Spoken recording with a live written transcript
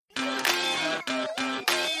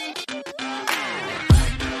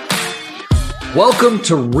Welcome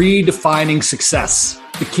to Redefining Success,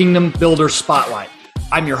 the Kingdom Builder Spotlight.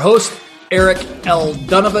 I'm your host, Eric L.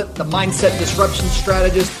 Dunavant, the Mindset Disruption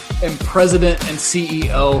Strategist and President and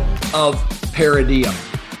CEO of Paradigm.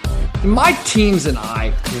 My teams and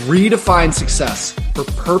I redefine success for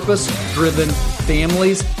purpose-driven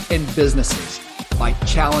families and businesses by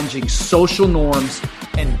challenging social norms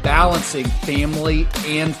and balancing family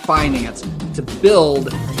and finance to build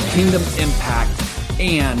kingdom impact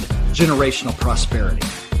and generational prosperity.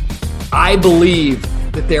 I believe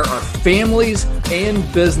that there are families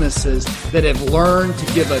and businesses that have learned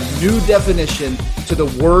to give a new definition to the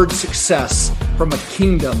word success from a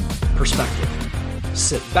kingdom perspective.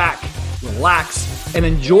 Sit back, relax, and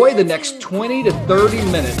enjoy the next 20 to 30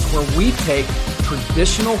 minutes where we take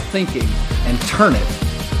traditional thinking and turn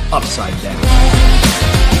it upside down.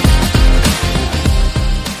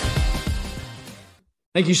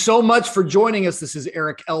 Thank you so much for joining us. This is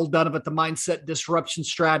Eric L. Dunavant, the Mindset Disruption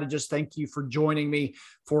Strategist. Thank you for joining me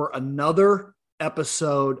for another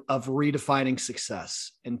episode of Redefining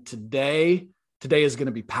Success. And today is going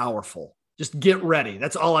to be powerful. Just get ready.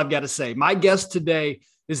 That's all I've got to say. My guest today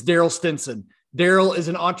is Darryll Stinson. Darryll is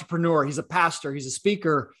an entrepreneur. He's a pastor. He's a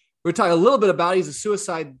speaker. We'll talk a little bit about it. He's a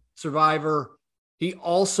suicide survivor. He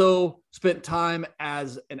also spent time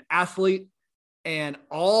as an athlete. And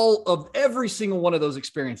every single one of those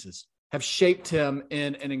experiences have shaped him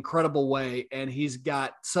in an incredible way. And he's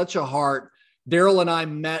got such a heart. Darryll and I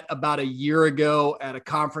met about a year ago at a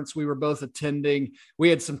conference we were both attending. We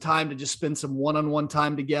had some time to just spend some one-on-one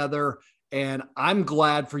time together. And I'm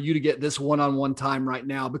glad for you to get this one-on-one time right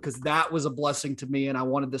now, because that was a blessing to me. And I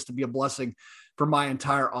wanted this to be a blessing for my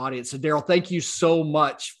entire audience. So Darryll, thank you so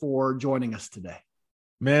much for joining us today.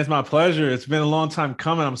 Man, it's my pleasure. It's been a long time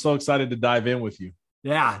coming. I'm so excited to dive in with you.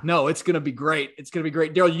 Yeah, no, it's going to be great. It's going to be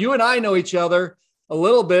great. Darryll, you and I know each other a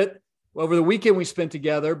little bit over the weekend we spent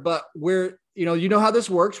together, but you know how this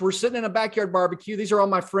works. We're sitting in a backyard barbecue. These are all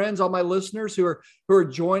my friends, all my listeners who are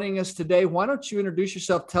joining us today. Why don't you introduce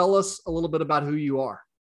yourself? Tell us a little bit about who you are.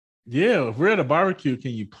 Yeah, if we're at a barbecue,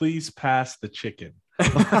 can you please pass the chicken?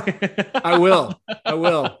 I will.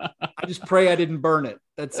 I just pray I didn't burn it.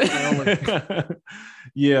 That's my only.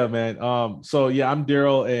 Yeah, man. So I'm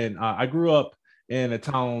Darryll, and I grew up in a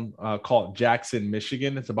town called Jackson,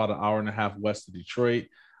 Michigan. It's about an hour and a half west of Detroit.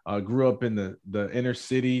 Grew up in the inner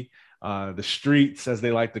city, the streets, as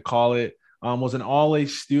they like to call it. Was an all-A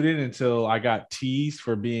student until I got teased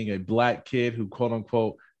for being a black kid who, quote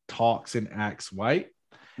unquote, talks and acts white.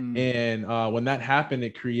 And when that happened,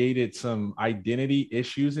 it created some identity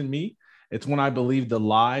issues in me. It's when I believed the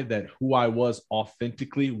lie that who I was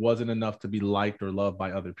authentically wasn't enough to be liked or loved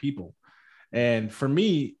by other people. And for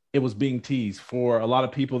me, it was being teased. For a lot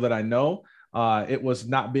of people that I know, it was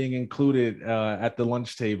not being included at the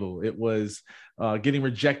lunch table. It was getting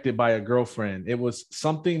rejected by a girlfriend. It was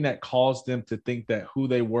something that caused them to think that who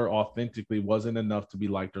they were authentically wasn't enough to be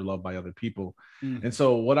liked or loved by other people. And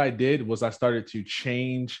so what I did was I started to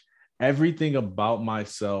change everything about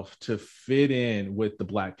myself to fit in with the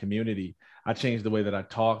Black community. I changed the way that I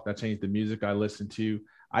talked. I changed the music I listened to.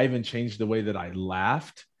 I even changed the way that I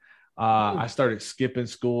laughed. I started skipping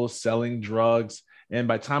school, selling drugs. And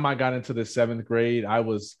by the time I got into the 7th grade, I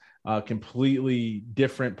was a completely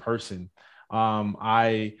different person.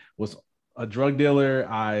 I was a drug dealer.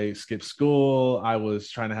 I skipped school. I was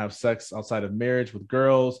trying to have sex outside of marriage with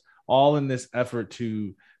girls, all in this effort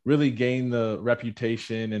to really gain the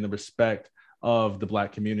reputation and the respect of the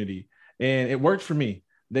Black community. And it worked for me.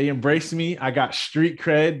 They embraced me. I got street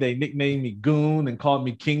cred. They nicknamed me Goon and called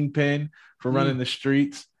me Kingpin for running the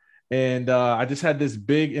streets. And I just had this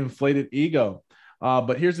big inflated ego.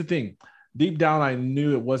 But here's the thing. Deep down, I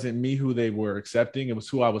knew it wasn't me who they were accepting. It was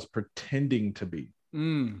who I was pretending to be.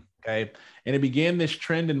 Okay. And it began this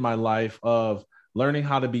trend in my life of learning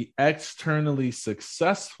how to be externally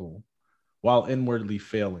successful while inwardly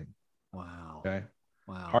failing. Wow. Okay.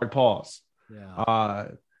 Wow. Hard pause. Yeah.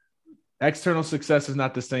 External success is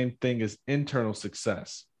not the same thing as internal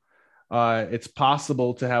success. It's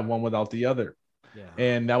possible to have one without the other. Yeah.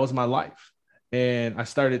 And that was my life. And I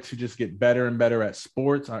started to just get better and better at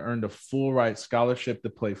sports. I earned a full ride scholarship to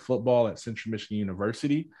play football at Central Michigan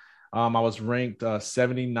University. I was ranked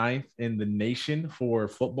 79th in the nation for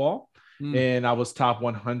football, and I was top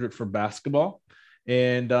 100 for basketball.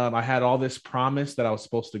 And I had all this promise that I was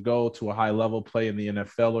supposed to go to a high level, play in the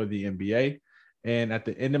NFL or the NBA. And at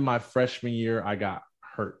the end of my freshman year, I got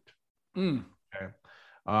hurt. Okay.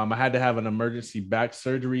 I had to have an emergency back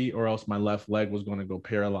surgery, or else my left leg was going to go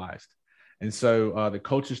paralyzed. And so the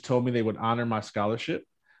coaches told me they would honor my scholarship.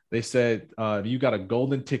 They said, you got a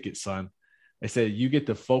golden ticket, son. They said, you get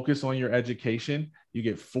to focus on your education. You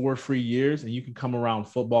get 4 free years and you can come around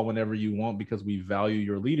football whenever you want because we value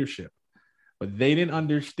your leadership. But they didn't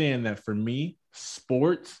understand that for me,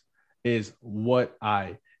 sports is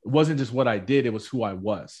it wasn't just what I did. It was who I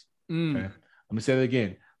was. Okay. Let me say that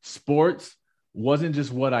again. Sports wasn't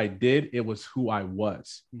just what I did. It was who I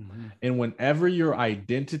was. And whenever your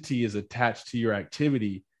identity is attached to your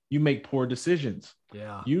activity, you make poor decisions.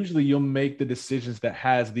 Yeah. Usually you'll make the decisions that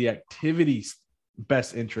has the activity's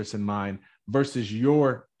best interest in mind versus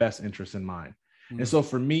your best interest in mind. And so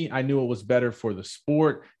for me, I knew it was better for the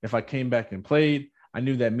sport. If I came back and played, I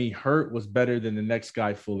knew that me hurt was better than the next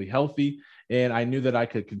guy fully healthy. And I knew that I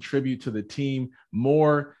could contribute to the team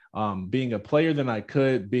more being a player than I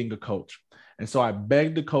could being a coach. And so I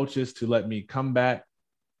begged the coaches to let me come back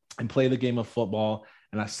and play the game of football.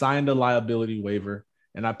 And I signed a liability waiver.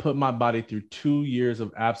 And I put my body through 2 years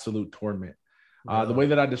of absolute torment. The way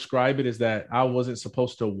that I describe it is that I wasn't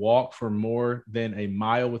supposed to walk for more than a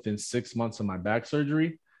mile within 6 months of my back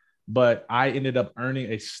surgery, but I ended up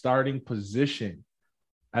earning a starting position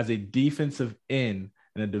as a defensive end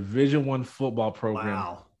in a Division I football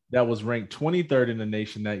program that was ranked 23rd in the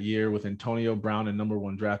nation that year with Antonio Brown and number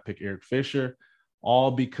 1 draft pick Eric Fisher, all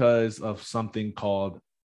because of something called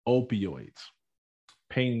opioids,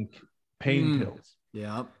 pain pills.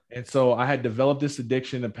 Yeah. And so I had developed this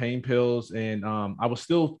addiction to pain pills, and I was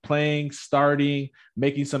still playing, starting,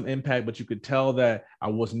 making some impact, but you could tell that I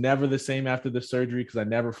was never the same after the surgery because I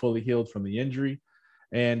never fully healed from the injury.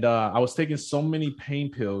 And I was taking so many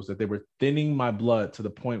pain pills that they were thinning my blood to the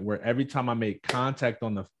point where every time I made contact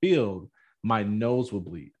on the field, my nose would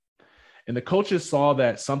bleed. And the coaches saw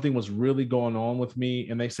that something was really going on with me,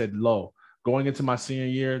 and they said, Lo, going into my senior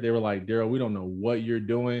year, they were like, Darryll, we don't know what you're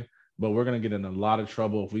doing, but we're going to get in a lot of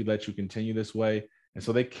trouble if we let you continue this way. And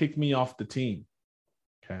so they kicked me off the team.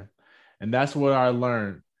 Okay. And that's where I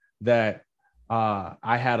learned that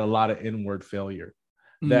I had a lot of inward failure,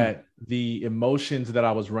 that the emotions that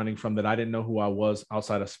I was running from, that I didn't know who I was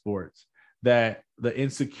outside of sports, that the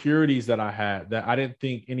insecurities that I had, that I didn't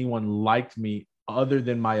think anyone liked me other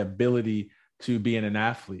than my ability to be an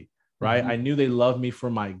athlete, right? I knew they loved me for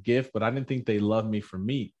my gift, but I didn't think they loved me for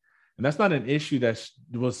me. And that's not an issue that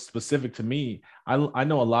was specific to me. I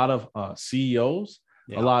know a lot of CEOs,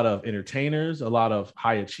 a lot of entertainers, a lot of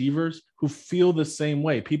high achievers who feel the same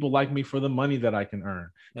way. People like me for the money that I can earn.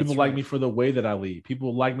 People like me for the way that I lead.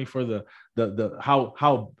 People like me for the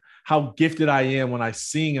how gifted I am when I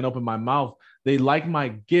sing and open my mouth. They like my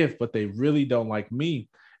gift, but they really don't like me.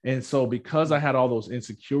 And so because I had all those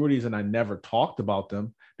insecurities and I never talked about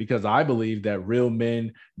them, because I believe that real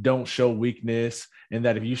men don't show weakness, and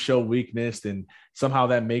that if you show weakness, then somehow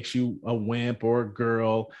that makes you a wimp or a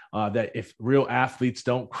girl, that if real athletes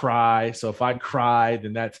don't cry. So if I cried,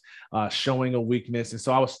 then that's showing a weakness. And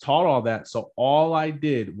so I was taught all that. So all I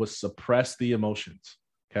did was suppress the emotions.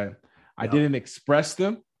 Okay. I didn't express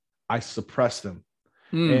them. I suppressed them.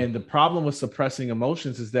 And the problem with suppressing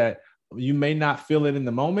emotions is that you may not feel it in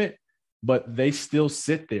the moment, but they still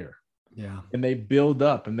sit there. Yeah. And they build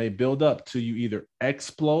up till you either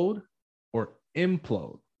explode or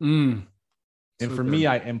implode. And for me,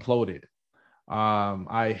 I imploded.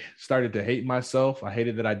 I started to hate myself. I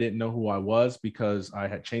hated that I didn't know who I was because I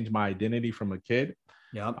had changed my identity from a kid.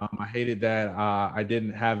 Yeah. I hated that I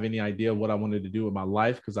didn't have any idea what I wanted to do with my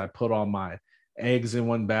life because I put all my eggs in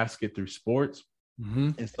one basket through sports.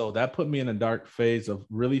 And so that put me in a dark phase of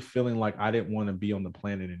really feeling like I didn't want to be on the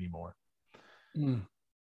planet anymore.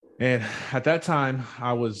 And at that time,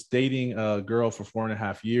 I was dating a girl for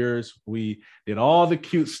 4.5 years. We did all the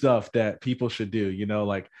cute stuff that people should do, you know,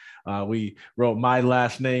 like we wrote my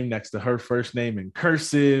last name next to her first name in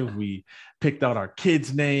cursive. We picked out our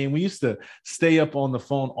kid's name. We used to stay up on the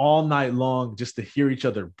phone all night long just to hear each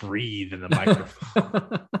other breathe in the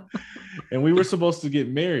microphone. And we were supposed to get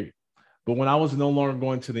married. But when I was no longer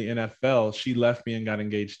going to the NFL, she left me and got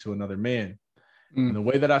engaged to another man. And the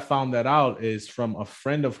way that I found that out is from a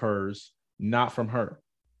friend of hers, not from her.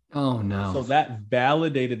 Oh, no. So that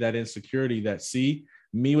validated that insecurity that, see,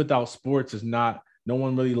 me without sports is not, no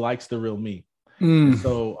one really likes the real me. And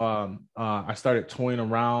so I started toying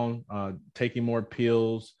around, taking more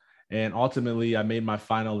pills. And ultimately, I made my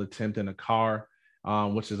final attempt in a car,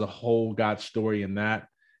 which is a whole God story in that.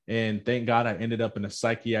 And thank God I ended up in a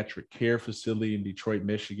psychiatric care facility in Detroit,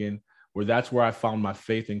 Michigan, where that's where I found my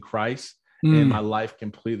faith in Christ. And my life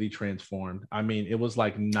completely transformed. I mean, it was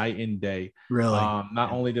like night and day. Really?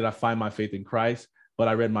 Not only did I find my faith in Christ, but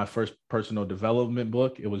I read my first personal development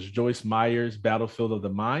book. It was Joyce Meyer's Battlefield of the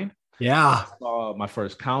Mind. Yeah. I saw my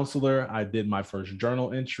first counselor. I did my first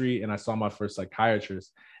journal entry, and I saw my first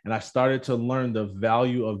psychiatrist. And I started to learn the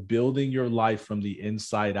value of building your life from the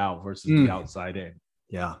inside out versus the outside in.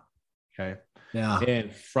 Yeah. Okay. Yeah.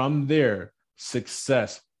 And from there,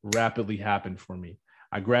 success rapidly happened for me.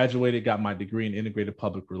 I graduated, got my degree in integrated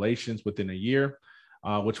public relations within a year,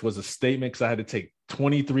 which was a statement because I had to take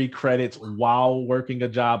 23 credits while working a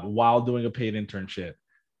job, while doing a paid internship.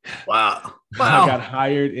 Wow. I got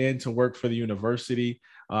hired in to work for the university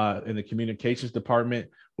in the communications department.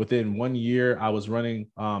 Within 1 year, I was running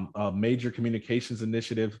a major communications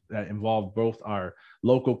initiative that involved both our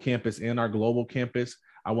local campus and our global campus.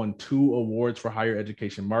 I won 2 awards for higher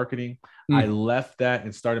education marketing. I left that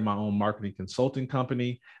and started my own marketing consulting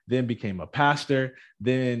company, then became a pastor,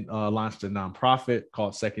 then launched a nonprofit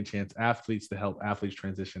called Second Chance Athletes to help athletes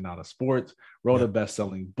transition out of sports, wrote a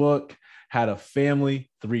best-selling book, had a family,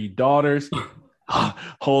 3 daughters,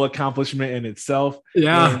 whole accomplishment in itself.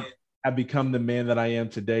 Yeah. And I've become the man that I am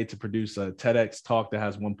today to produce a TEDx talk that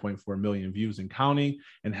has 1.4 million views and counting,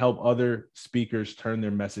 and help other speakers turn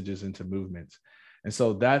their messages into movements. And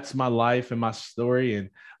so that's my life and my story.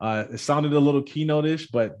 And it sounded a little keynote-ish,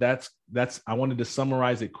 but that's I wanted to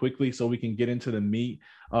summarize it quickly so we can get into the meat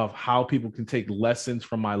of how people can take lessons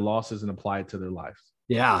from my losses and apply it to their lives.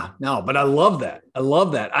 Yeah, no, but I love that. I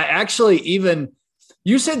love that. I actually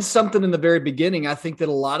you said something in the very beginning. I think that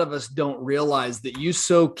a lot of us don't realize that you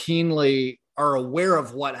so keenly are aware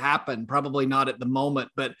of what happened, probably not at the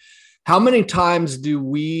moment, but how many times do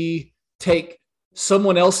we take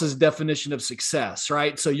someone else's definition of success,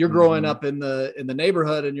 right? So you're growing up in the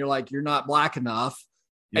neighborhood and you're like, you're not black enough.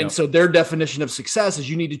 Yep. And so their definition of success is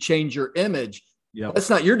you need to change your image. Yep. That's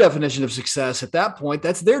not your definition of success at that point.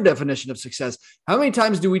 That's their definition of success. How many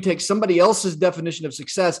times do we take somebody else's definition of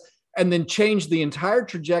success and then change the entire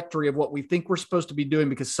trajectory of what we think we're supposed to be doing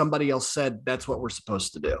because somebody else said that's what we're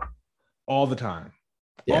supposed to do? All the time.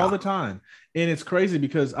 Yeah. All the time. And it's crazy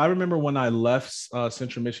because I remember when I left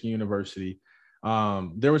Central Michigan University,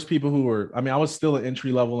 there was people who were, I was still an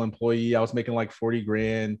entry-level employee. I was making like 40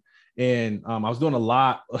 grand and I was doing a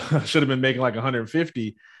lot. Should have been making like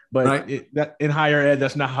 150, but right. That in higher ed,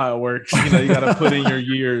 that's not how it works. You got to put in your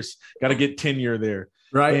years, got to get tenure there.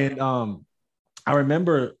 Right. And I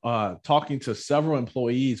remember talking to several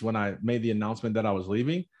employees when I made the announcement that I was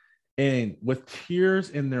leaving, and with tears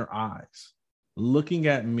in their eyes, looking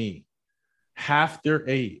at me, half their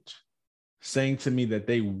age, saying to me that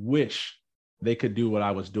they wish they could do what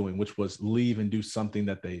I was doing, which was leave and do something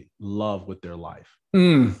that they love with their life.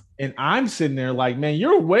 And I'm sitting there like, man,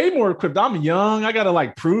 you're way more equipped. I'm young. I got to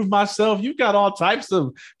like prove myself. You've got all types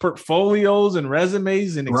of portfolios and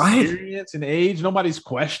resumes and experience and age. Nobody's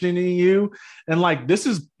questioning you. And like,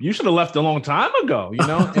 you should have left a long time ago,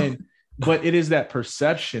 but it is that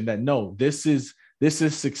perception that no, this is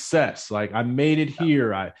success. Like I made it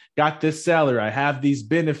here. I got this salary. I have these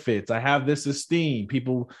benefits. I have this esteem.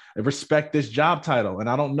 People respect this job title. And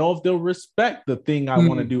I don't know if they'll respect the thing I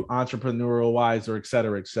want to do entrepreneurial wise or et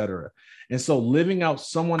cetera, et cetera. And so living out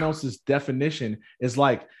someone else's definition is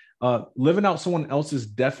like living out someone else's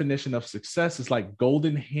definition of success is like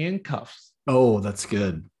golden handcuffs. Oh, that's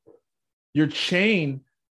good. You're chained,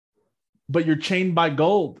 but you're chained by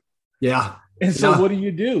gold. Yeah. And so what do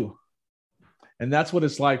you do? And that's what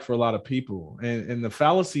it's like for a lot of people. And the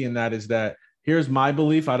fallacy in that is that here's my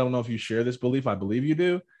belief. I don't know if you share this belief. I believe you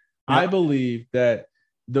do. Yeah. I believe that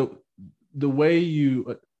the way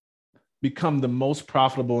you become the most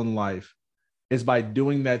profitable in life is by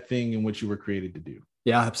doing that thing in which you were created to do.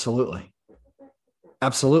 Yeah, absolutely.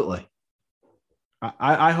 Absolutely.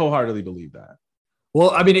 I wholeheartedly believe that.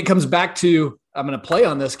 Well, it comes back to, I'm going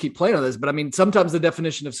to keep playing on this, but sometimes the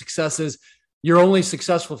definition of success is you're only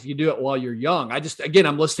successful if you do it while you're young.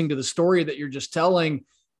 I'm listening to the story that you're just telling.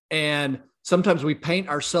 And sometimes we paint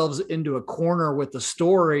ourselves into a corner with the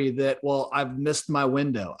story that, well, I've missed my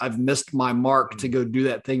window. I've missed my mark to go do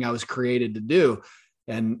that thing I was created to do.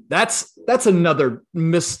 And that's another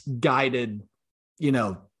misguided,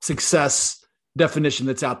 success definition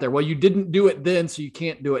that's out there. Well, you didn't do it then, so you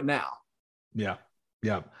can't do it now. Yeah.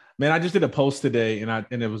 Yeah. Man, I just did a post today and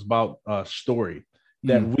it was about a story.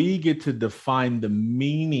 That we get to define the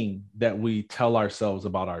meaning that we tell ourselves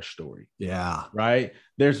about our story. Yeah. Right.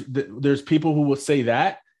 There's people who will say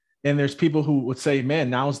that. And there's people who would say, man,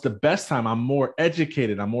 now's the best time. I'm more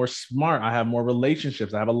educated. I'm more smart. I have more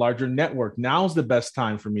relationships. I have a larger network. Now's the best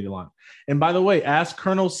time for me to launch. And by the way, ask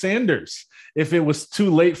Colonel Sanders if it was too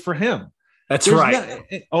late for him. That's right.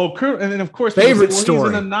 And then of course, favorite say, story.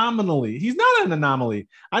 He's an anomaly. He's not an anomaly.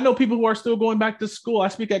 I know people who are still going back to school. I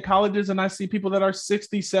speak at colleges and I see people that are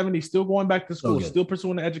 60, 70 still going back to school, still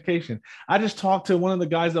pursuing the education. I just talked to one of the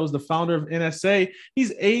guys that was the founder of NSA.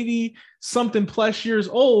 He's 80 something plus years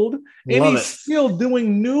old, and he's still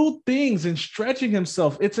doing new things and stretching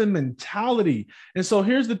himself. It's a mentality. And so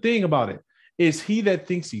here's the thing about it is he that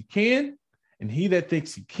thinks he can and he that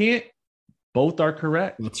thinks he can't, both are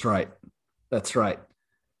correct. That's right. That's right.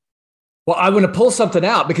 Well, I want to pull something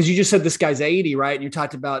out because you just said this guy's 80, right? And you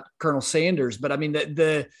talked about Colonel Sanders, but I mean,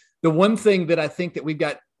 the one thing that I think that we've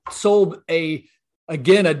got sold a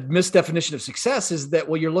misdefinition of success is that,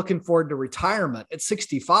 well, you're looking forward to retirement at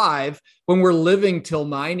 65 when we're living till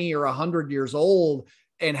 90 or 100 years old,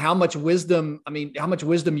 and how much wisdom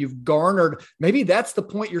you've garnered. Maybe that's the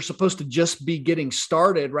point you're supposed to just be getting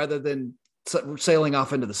started rather than sailing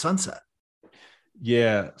off into the sunset.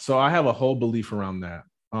 Yeah. So I have a whole belief around that.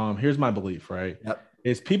 Here's my belief, right? Yep.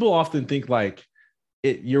 Is people often think like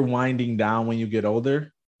you're winding down when you get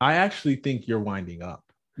older. I actually think you're winding up.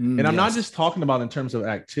 And I'm not just talking about in terms of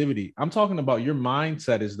activity. I'm talking about your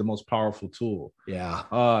mindset is the most powerful tool.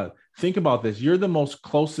 Yeah. Think about this. You're the most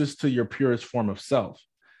closest to your purest form of self.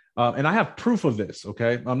 And I have proof of this.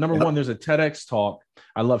 Okay. Number one, there's a TEDx talk.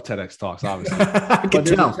 I love TEDx talks, obviously. But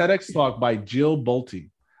there's a TEDx talk by Jill Bolte.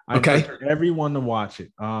 I encourage everyone to watch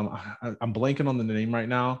it. I'm blanking on the name right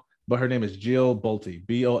now, but her name is Jill Bolte,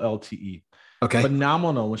 Bolte. Okay.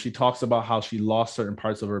 Phenomenal when she talks about how she lost certain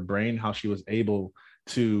parts of her brain, how she was able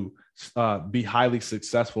to be highly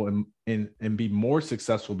successful and be more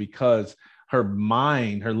successful because her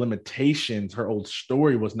mind, her limitations, her old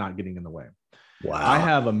story was not getting in the way. Wow. I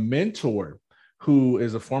have a mentor who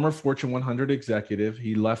is a former Fortune 100 executive.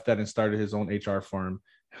 He left that and started his own HR firm,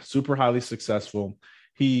 super highly successful.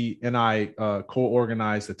 He and I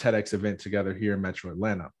co-organized a TEDx event together here in Metro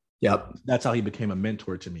Atlanta. Yep. That's how he became a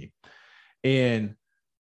mentor to me. And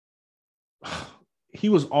he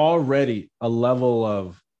was already a level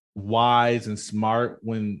of wise and smart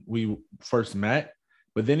when we first met,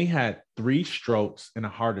 but then he had 3 strokes and a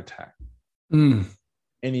heart attack.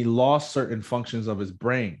 And he lost certain functions of his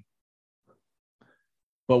brain.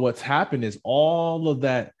 But what's happened is all of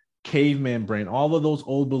that caveman brain, all of those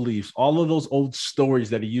old beliefs, all of those old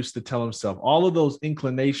stories that he used to tell himself, all of those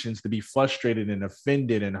inclinations to be frustrated and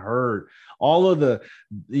offended and hurt, all of the,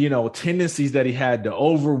 tendencies that he had to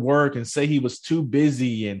overwork and say he was too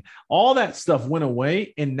busy, and all that stuff went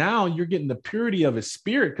away. And now you're getting the purity of his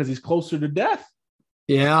spirit because he's closer to death.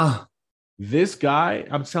 Yeah. This guy,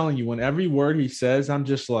 I'm telling you, when every word he says, I'm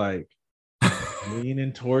just like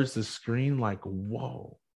leaning towards the screen like,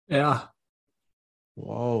 whoa. Yeah.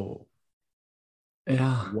 Whoa.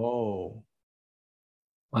 Yeah. Whoa.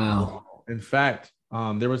 Wow. In fact,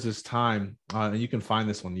 there was this time, and you can find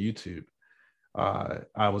this on YouTube.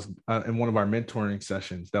 I was in one of our mentoring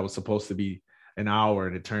sessions that was supposed to be an hour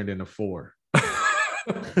and it turned into 4.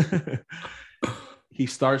 He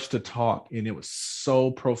starts to talk and it was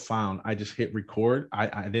so profound. I just hit record.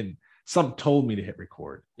 Something told me to hit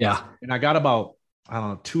record. Yeah. And I got about,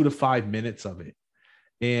 2 to 5 minutes of it.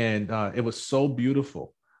 And it was so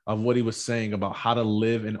beautiful of what he was saying about how to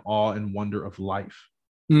live in awe and wonder of life.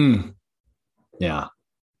 Yeah.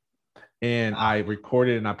 And I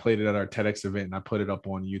recorded and I played it at our TEDx event and I put it up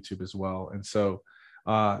on YouTube as well. And so,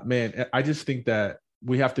 man, I just think that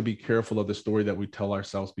we have to be careful of the story that we tell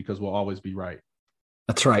ourselves because we'll always be right.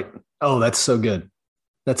 That's right. Oh, that's so good.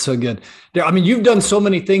 That's so good. I mean, you've done so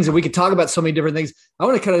many things and we could talk about so many different things. I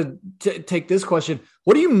want to kind of take this question.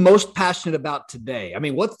 What are you most passionate about today? I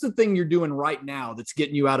mean, what's the thing you're doing right now that's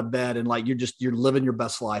getting you out of bed and like you're living your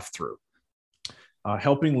best life through?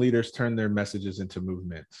 Helping leaders turn their messages into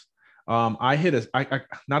movements. I hit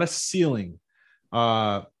not a ceiling.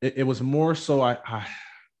 It was more so I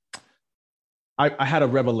had a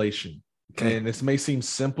revelation. Okay. And this may seem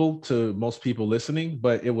simple to most people listening,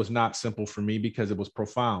 but it was not simple for me because it was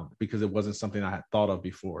profound, because it wasn't something I had thought of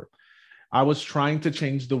before. I was trying to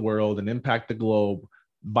change the world and impact the globe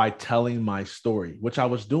by telling my story, which I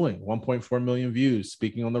was doing. 1.4 million views,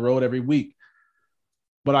 speaking on the road every week.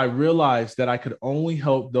 But I realized that I could only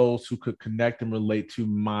help those who could connect and relate to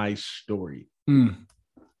my story.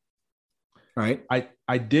 Right.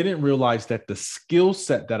 I didn't realize that the skill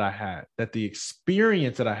set that I had, that the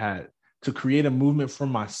experience that I had to create a movement for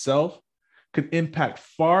myself could impact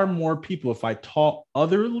far more people if I taught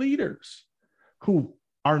other leaders who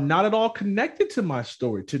are not at all connected to my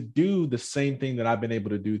story to do the same thing that I've been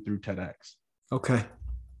able to do through TEDx. Okay.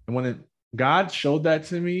 And when God showed that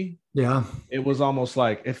to me, it was almost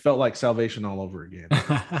like, it felt like salvation all over again.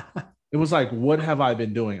 it was like, what have I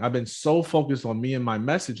been doing? I've been so focused on me and my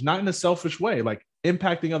message, not in a selfish way, like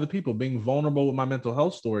impacting other people, being vulnerable with my mental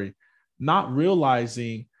health story, not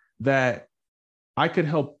realizing that I could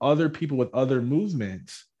help other people with other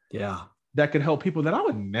movements. Yeah. That could help people that I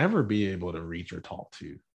would never be able to reach or talk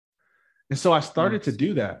to. And so I started to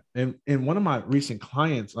do that. And one of my recent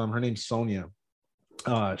clients, her name's Sonia.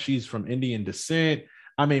 She's from Indian descent.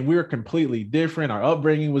 I mean, we were completely different. Our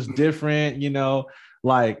upbringing was different, you know,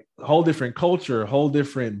 like whole different culture, whole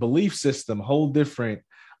different belief system, whole different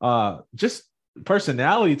just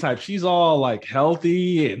personality type. She's all like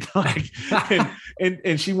healthy and like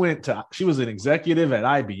and she was an executive at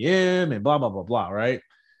IBM and blah, blah, blah, blah, right?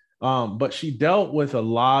 But she dealt with a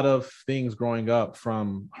lot of things growing up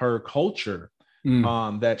from her culture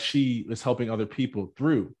that she was helping other people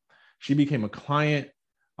through. She became a client.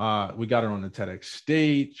 We got her on the TEDx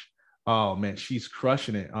stage. Oh man, she's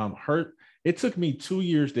crushing it. It took me 2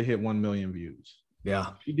 years to hit 1 million views.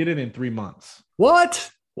 Yeah. She did it in 3 months. What?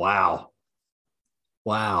 Wow.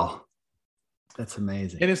 That's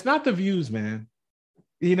amazing. And it's not the views, man.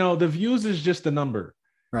 You know, the views is just a number,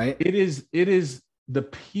 right? It is the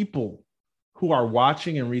people who are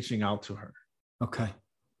watching and reaching out to her. Okay.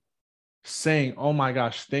 Saying, oh my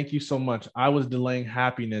gosh, thank you so much. I was delaying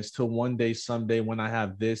happiness till one day, someday when I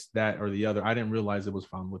have this, that, or the other. I didn't realize it was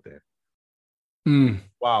found within.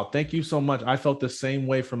 Wow. Thank you so much. I felt the same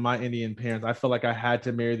way from my Indian parents. I felt like I had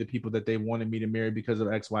to marry the people that they wanted me to marry because of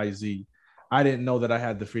XYZ. I didn't know that I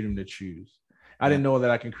had the freedom to choose. I didn't know that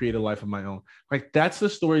I can create a life of my own. Like that's the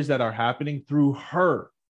stories that are happening through her.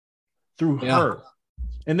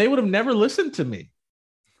 And they would have never listened to me,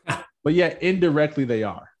 but yet indirectly they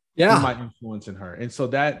are. Yeah. My influence in her. And so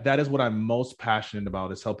that is what I'm most passionate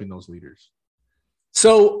about, is helping those leaders.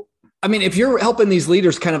 So, I mean, if you're helping these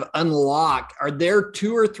leaders kind of unlock, are there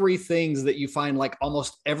 2 or 3 things that you find like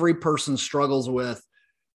almost every person struggles with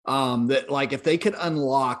that like if they could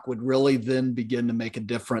unlock would really then begin to make a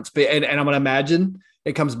difference? And I'm going to imagine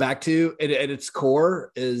it comes back to at its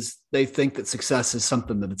core is they think that success is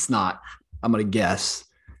something that it's not. I'm going to guess.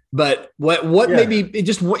 But what maybe it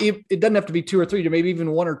doesn't have to be 2 or 3, or maybe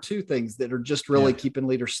even 1 or 2 things that are just really keeping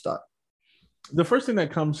leaders stuck. The first thing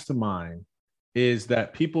that comes to mind is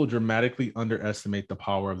that people dramatically underestimate the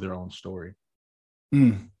power of their own story.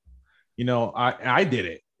 You know, I did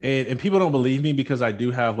it, and people don't believe me because I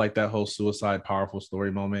do have like that whole suicide powerful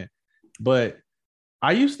story moment. But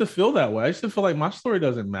I used to feel that way. I used to feel like my story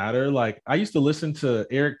doesn't matter. Like I used to listen to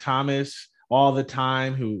Eric Thomas all the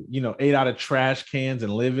time, who, you know, ate out of trash cans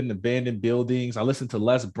and lived in abandoned buildings. I listened to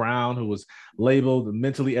Les Brown, who was labeled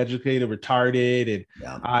mentally educated, retarded. And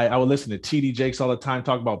I would listen to TD Jakes all the time,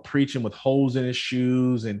 talk about preaching with holes in his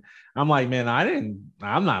shoes. And I'm like, man,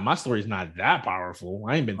 my story's not that powerful.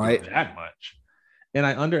 I ain't been through that much. And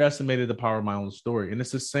I underestimated the power of my own story. And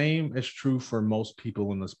it's the same as true for most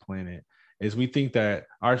people on this planet, is we think that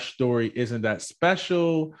our story isn't that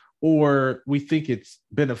special, or we think it's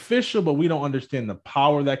beneficial, but we don't understand the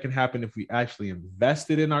power that can happen if we actually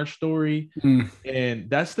invested in our story. And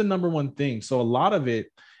that's the number one thing. So a lot of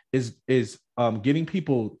it is getting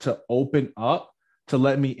people to open up, to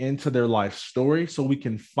let me into their life story so we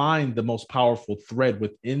can find the most powerful thread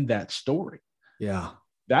within that story. Yeah.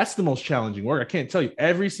 That's the most challenging work. I can't tell you,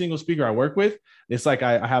 every single speaker I work with, it's like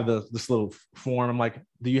I have this little form. I'm like,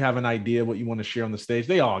 do you have an idea what you want to share on the stage?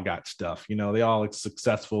 They all got stuff, you know, they all look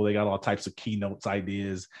successful. They got all types of keynotes,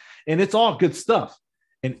 ideas, and it's all good stuff.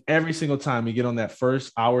 And every single time we get on that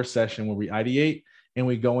first hour session where we ideate and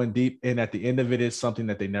we go in deep, and at the end of it is something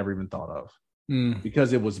that they never even thought of.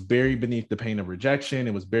 Because it was buried beneath the pain of rejection.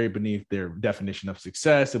 It was buried beneath their definition of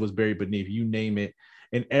success. It was buried beneath, you name it.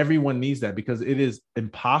 And everyone needs that, because it is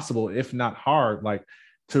impossible, if not hard, like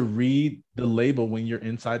to read the label when you're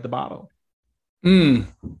inside the bottle.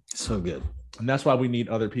 So good. And that's why we need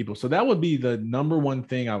other people. So that would be the number one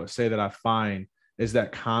thing I would say that I find is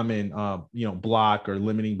that common, block or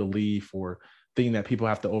limiting belief or thing that people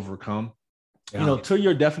have to overcome. You know, to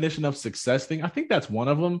your definition of success thing, I think that's one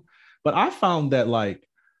of them. But I found that like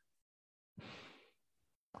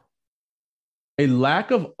a lack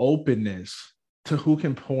of openness to who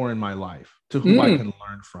can pour in my life, to who I can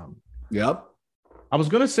learn from. Yep. I was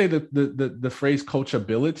going to say the phrase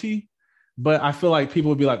coachability, but I feel like people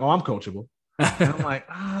would be like, oh, I'm coachable. And I'm like,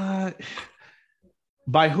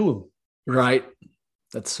 by who? Right.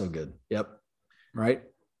 That's so good. Yep. Right.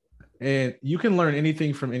 And you can learn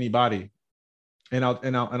anything from anybody. And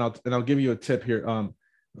I'll give you a tip here.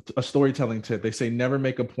 A storytelling tip. They say never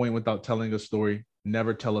make a point without telling a story.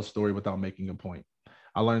 Never tell a story without making a point.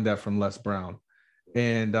 I learned that from Les Brown.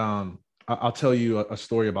 And I'll tell you a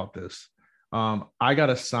story about this. I got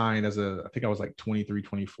assigned I think I was like 23,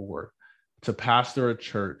 24, to pastor a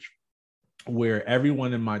church where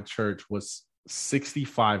everyone in my church was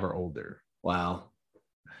 65 or older. Wow.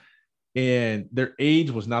 And their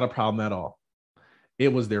age was not a problem at all.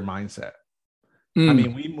 It was their mindset. I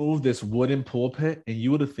mean, we moved this wooden pulpit and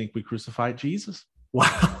you would have think we crucified Jesus.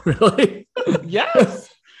 Wow, really? Yes.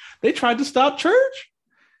 They tried to stop church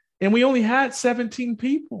and we only had 17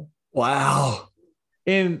 people. Wow.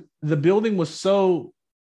 And the building was so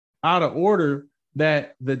out of order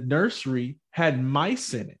that the nursery had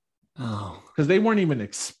mice in it. Oh, because they weren't even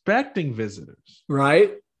expecting visitors.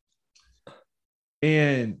 Right.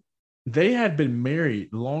 And they had been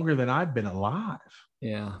married longer than I've been alive.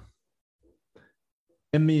 Yeah.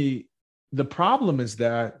 And the problem is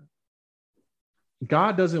that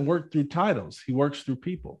God doesn't work through titles. He works through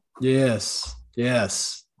people. Yes.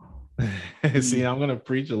 Yes. See, I'm going to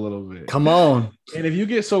preach a little bit. Come on. And if you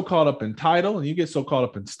get so caught up in title and you get so caught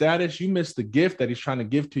up in status, you miss the gift that he's trying to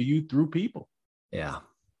give to you through people. Yeah.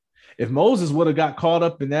 If Moses would have got caught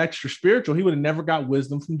up in the extra spiritual, he would have never got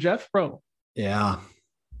wisdom from Jethro. Yeah.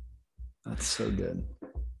 That's so good.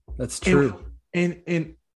 That's true.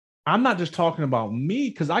 And I'm not just talking about me,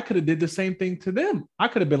 because I could have did the same thing to them. I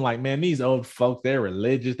could have been like, man, these old folks, they're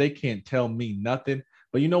religious. They can't tell me nothing.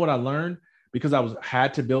 But you know what I learned? Because I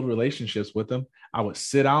had to build relationships with them. I would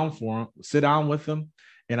sit down with them,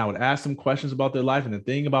 and I would ask them questions about their life. And the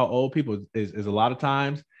thing about old people is a lot of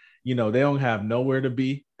times, they don't have nowhere to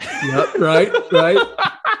be. Yep, right.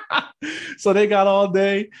 So they got all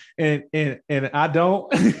day and I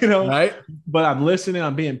don't, right. But I'm listening,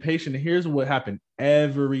 I'm being patient. And here's what happened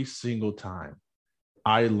every single time.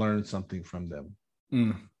 I learned something from them.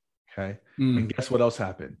 Okay. And guess what else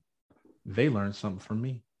happened? They learned something from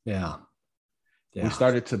me. Yeah. We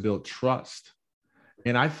started to build trust.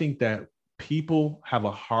 And I think that people have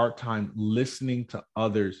a hard time listening to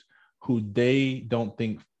others who they don't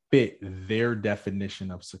think fit their definition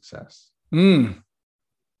of success.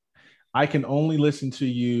 I can only listen to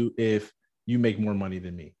you if you make more money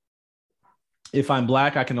than me. If I'm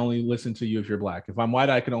Black, I can only listen to you if you're Black. If I'm white,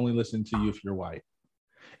 I can only listen to you if you're white.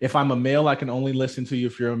 If I'm a male, I can only listen to you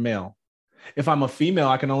if you're a male. If I'm a female,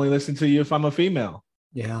 I can only listen to you if I'm a female.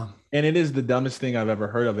 Yeah. And it is the dumbest thing I've ever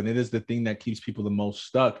heard of. And it is the thing that keeps people the most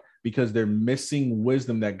stuck, because they're missing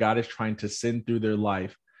wisdom that God is trying to send to their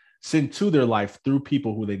life through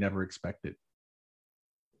people who they never expected.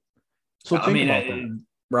 So think about that.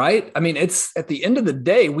 Right. I mean, it's at the end of the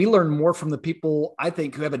day, we learn more from the people, I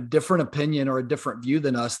think, who have a different opinion or a different view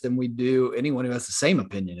than us than we do anyone who has the same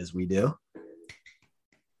opinion as we do.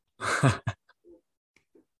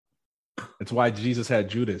 That's why Jesus had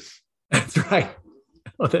Judas. That's right.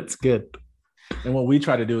 Oh, that's good. And what we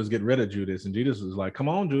try to do is get rid of Judas. And Judas was like, come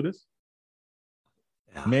on, Judas.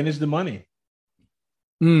 Yeah. Manage the money.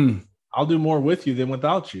 I'll do more with you than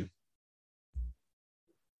without you.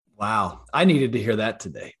 Wow. I needed to hear that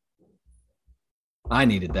today.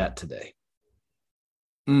 And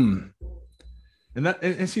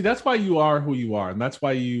see, that's why you are who you are. And that's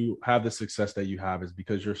why you have the success that you have, is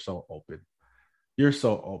because you're so open. You're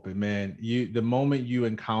so open, man. The moment you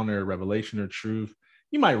encounter a revelation or truth,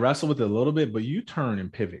 you might wrestle with it a little bit, but you turn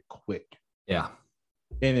and pivot quick. Yeah.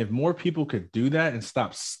 And if more people could do that and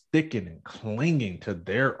stop sticking and clinging to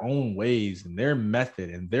their own ways and their method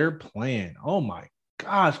and their plan, oh my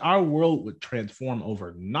gosh, our world would transform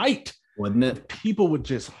overnight. Wouldn't it? People would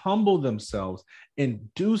just humble themselves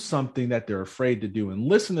and do something that they're afraid to do, and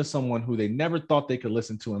listen to someone who they never thought they could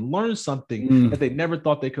listen to, and learn something that they never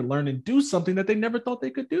thought they could learn, and do something that they never thought they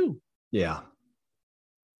could do. Yeah.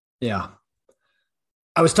 Yeah.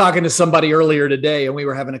 I was talking to somebody earlier today, and we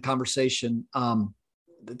were having a conversation. I'm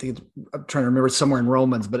trying to remember, it's somewhere in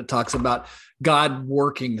Romans, but it talks about God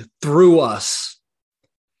working through us.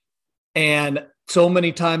 And so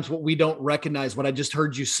many times what we don't recognize, what I just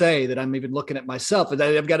heard you say, that I'm even looking at myself, is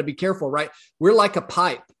I've got to be careful, right? We're like a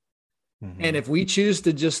pipe. And if we choose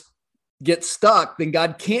to just get stuck, then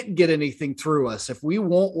God can't get anything through us. If we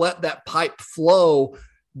won't let that pipe flow,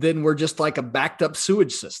 then we're just like a backed up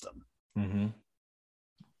sewage system.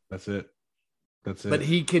 That's it. But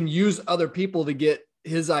he can use other people to get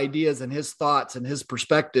his ideas and his thoughts and his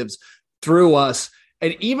perspectives through us.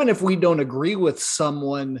 And even if we don't agree with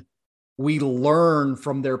someone, we learn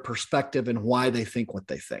from their perspective and why they think what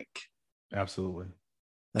they think. Absolutely.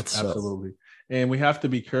 That's absolutely. And we have to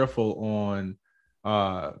be careful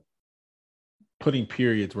on putting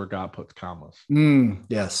periods where God puts commas.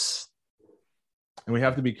 Yes. And we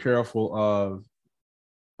have to be careful of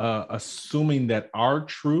assuming that our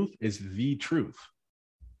truth is the truth.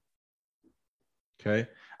 Okay.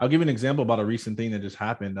 I'll give you an example about a recent thing that just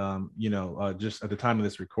happened. Just at the time of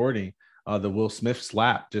this recording, the Will Smith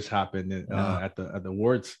slap just happened at the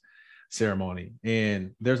awards ceremony,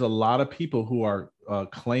 and there's a lot of people who are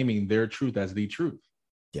claiming their truth as the truth.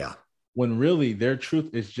 Yeah, when really their truth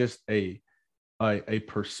is just a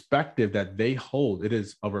perspective that they hold. It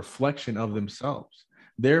is a reflection of themselves.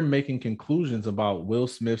 They're making conclusions about Will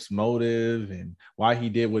Smith's motive and why he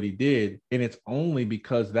did what he did. And it's only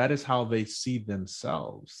because that is how they see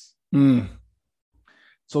themselves.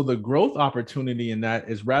 So the growth opportunity in that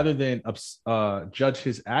is, rather than judge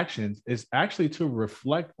his actions, is actually to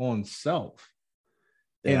reflect on self.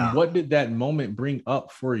 Yeah. And what did that moment bring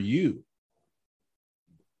up for you?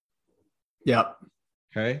 Yep.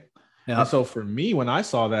 Okay. Yep. And so for me, when I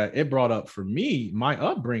saw that, it brought up for me my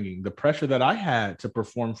upbringing, the pressure that I had to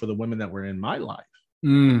perform for the women that were in my life.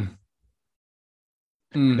 Now,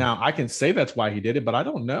 I can say that's why he did it, but I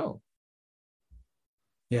don't know.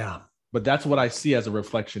 Yeah. But that's what I see as a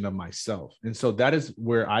reflection of myself. And so that is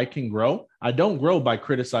where I can grow. I don't grow by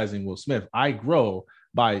criticizing Will Smith. I grow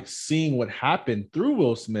by seeing what happened through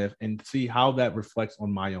Will Smith and see how that reflects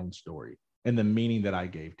on my own story and the meaning that I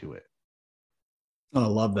gave to it. Oh, I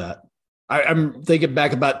love that. I'm thinking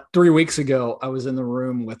back about 3 weeks ago, I was in the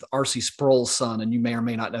room with R.C. Sproul's son, and you may or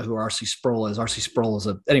may not know who R.C. Sproul is. R.C. Sproul is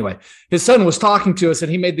anyway, his son was talking to us, and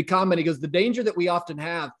he made the comment, he goes, the danger that we often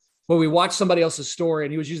have when we watch somebody else's story,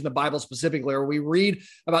 and he was using the Bible specifically, or we read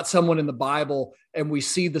about someone in the Bible and we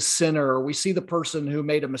see the sinner, or we see the person who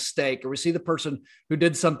made a mistake, or we see the person who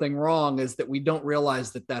did something wrong, is that we don't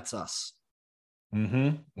realize that that's us.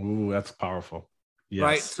 Ooh, that's powerful. Yes.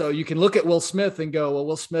 Right. So you can look at Will Smith and go, well,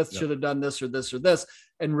 Will Smith should have done this or this or this,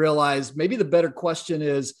 and realize maybe the better question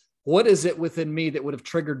is, what is it within me that would have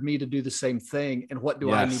triggered me to do the same thing? And what do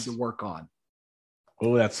I need to work on?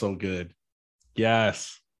 Oh, that's so good.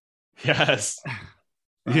 Yes. Yes.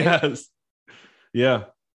 Right? Yes. Yeah.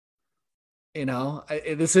 You know,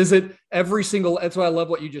 this isn't every single, that's why I love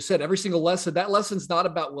what you just said. Every single lesson, that lesson's not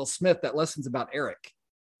about Will Smith. That lesson's about Eric.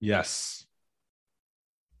 Yes.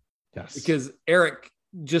 Yes. Because Eric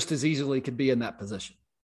just as easily could be in that position.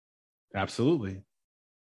 Absolutely.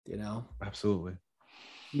 You know? Absolutely.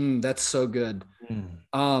 That's so good.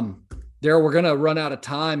 Darryll, we're going to run out of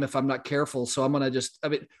time if I'm not careful. So I'm going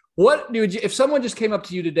to if someone just came up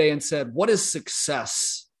to you today and said, what is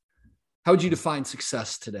success? How would you define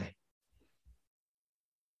success today?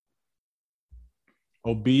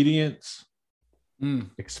 Obedience,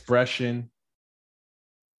 expression,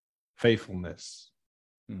 faithfulness.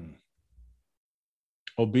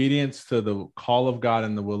 Obedience to the call of God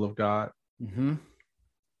and the will of God.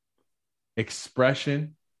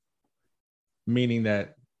 Expression, meaning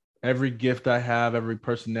that every gift I have, every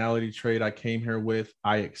personality trait I came here with,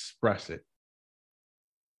 I express it.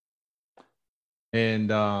 And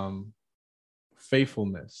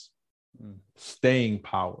faithfulness, staying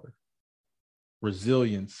power,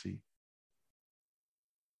 resiliency,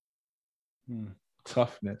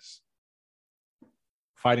 toughness,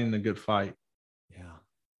 fighting the good fight. Yeah.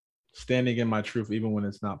 Standing in my truth, even when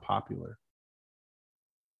it's not popular.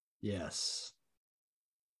 Yes.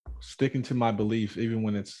 Sticking to my belief, even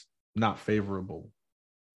when it's not favorable.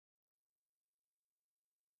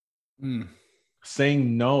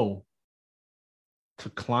 Saying no to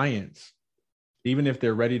clients, even if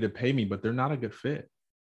they're ready to pay me, but they're not a good fit.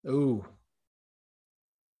 Ooh,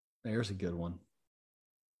 there's a good one.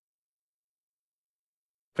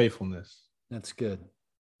 Faithfulness. That's good.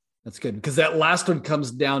 That's good, because that last one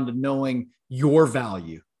comes down to knowing your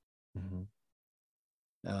value.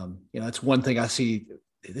 That's one thing I see.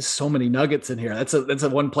 There's so many nuggets in here. That's a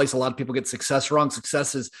one place a lot of people get success wrong.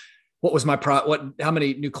 Success is, how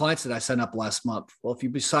many new clients did I sign up last month? Well, if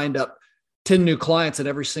you signed up 10 new clients and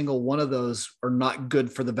every single one of those are not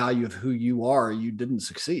good for the value of who you are, you didn't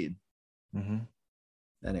succeed.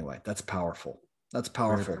 Anyway, that's powerful. That's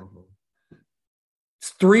powerful. It's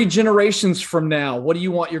 3 generations from now. What do you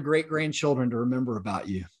want your great-grandchildren to remember about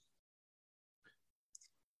you?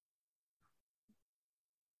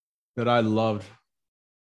 That I loved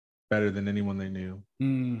better than anyone they knew.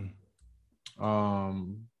 And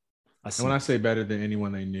when I say better than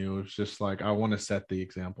anyone they knew, it's just like, I want to set the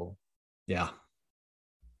example. Yeah.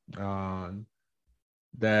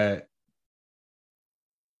 That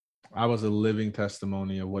I was a living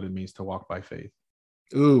testimony of what it means to walk by faith.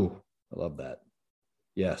 Ooh, I love that.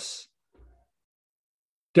 Yes.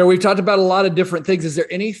 Darryll, we've talked about a lot of different things. Is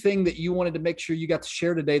there anything that you wanted to make sure you got to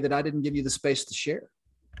share today that I didn't give you the space to share?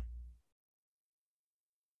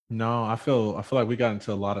 No, I feel like we got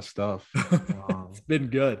into a lot of stuff. It's been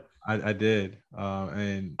good. I did.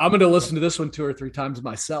 And I'm going to listen to this one 2 or 3 times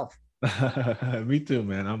myself. Me too,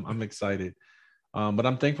 man. I'm excited. But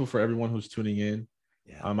I'm thankful for everyone who's tuning in.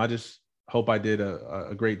 Yeah. I just hope I did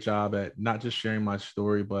a great job at not just sharing my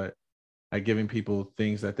story, but at giving people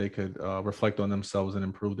things that they could reflect on themselves and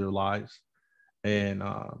improve their lives, and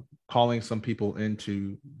calling some people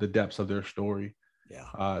into the depths of their story.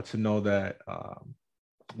 Yeah. To know that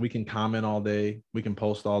we can comment all day, we can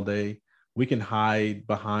post all day, we can hide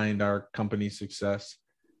behind our company's success,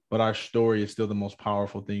 but our story is still the most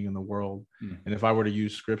powerful thing in the world. And if I were to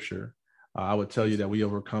use scripture, I would tell you that we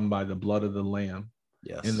overcome by the blood of the Lamb,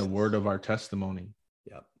 in the word of our testimony.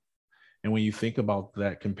 Yep. And when you think about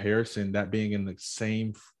that comparison, that being in the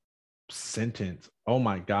same sentence, oh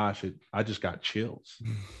my gosh, I just got chills.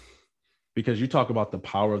 Because you talk about the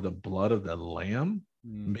power of the blood of the Lamb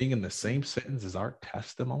being in the same sentence as our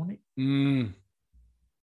testimony.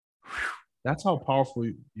 That's how powerful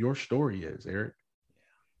your story is, Eric.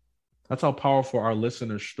 That's how powerful our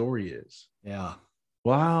listener's story is. Yeah.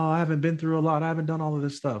 Wow, I haven't been through a lot. I haven't done all of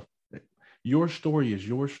this stuff. Your story is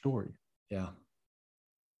your story. Yeah.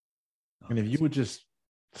 And if you would just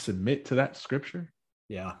submit to that scripture,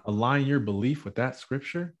 align your belief with that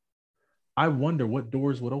scripture, I wonder what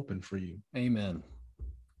doors would open for you. Amen.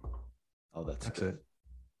 Oh, that's it.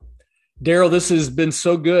 Darryll, this has been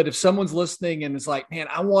so good. If someone's listening and is like, man,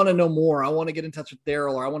 I want to know more, I want to get in touch with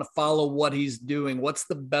Darryll, or I want to follow what he's doing, what's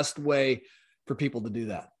the best way for people to do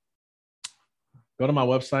that? Go to my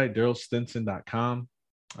website, darrylstinson.com.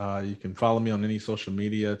 You can follow me on any social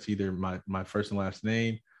media. It's either my first and last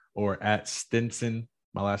name or at Stinson.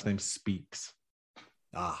 My last name Speaks.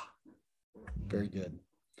 Very good.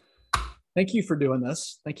 Thank you for doing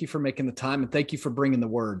this. Thank you for making the time, and thank you for bringing the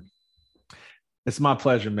word. It's my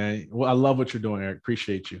pleasure, man. Well, I love what you're doing, Eric.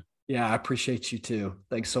 Appreciate you. Yeah, I appreciate you too.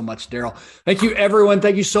 Thanks so much, Darryll. Thank you, everyone.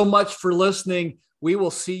 Thank you so much for listening. We will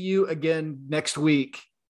see you again next week.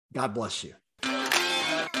 God bless you.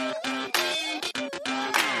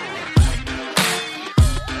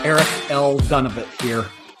 Eric L. Dunavant here.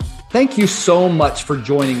 Thank you so much for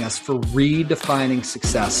joining us for Redefining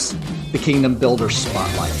Success, the Kingdom Builder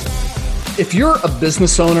Spotlight. If you're a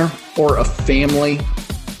business owner or a family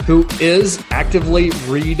who is actively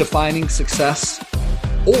redefining success,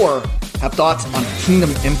 or have thoughts on kingdom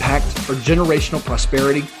impact or generational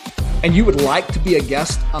prosperity, and you would like to be a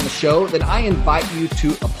guest on the show, then I invite you to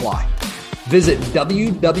apply. Visit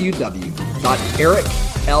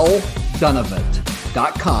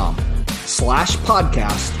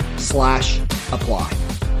www.ericldunavant.com/podcast/apply.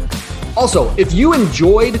 Also, if you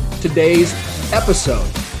enjoyed today's episode,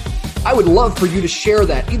 I would love for you to share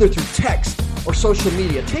that either through text or social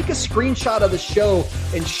media. Take a screenshot of the show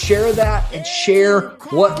and share that, and share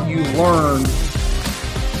what you learned.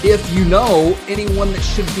 If you know anyone that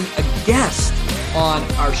should be a guest on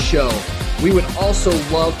our show, we would also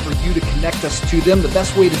love for you to connect us to them. The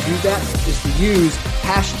best way to do that is to use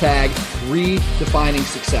hashtag Redefining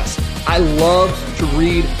Success. I love to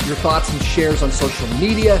read your thoughts and shares on social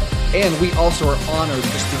media, and we also are honored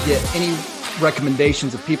just to get any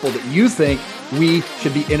recommendations of people that you think we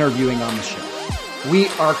should be interviewing on the show. We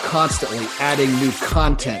are constantly adding new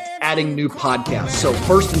content, adding new podcasts. So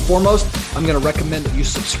first and foremost, I'm going to recommend that you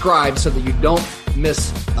subscribe so that you don't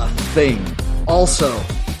miss a thing. Also,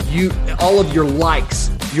 all of your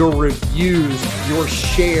likes, your reviews, your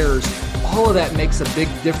shares, all of that makes a big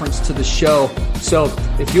difference to the show. So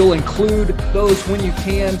if you'll include those when you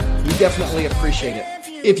can, we definitely appreciate it.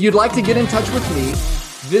 If you'd like to get in touch with me,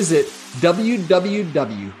 visit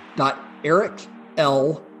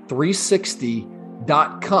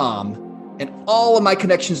www.ericl360.com, and all of my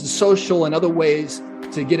connections to social and other ways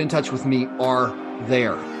to get in touch with me are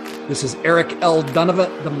there. This is Eric L.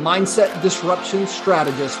 Dunavant, the Mindset Disruption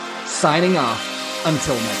Strategist, signing off.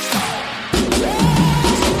 Until next time.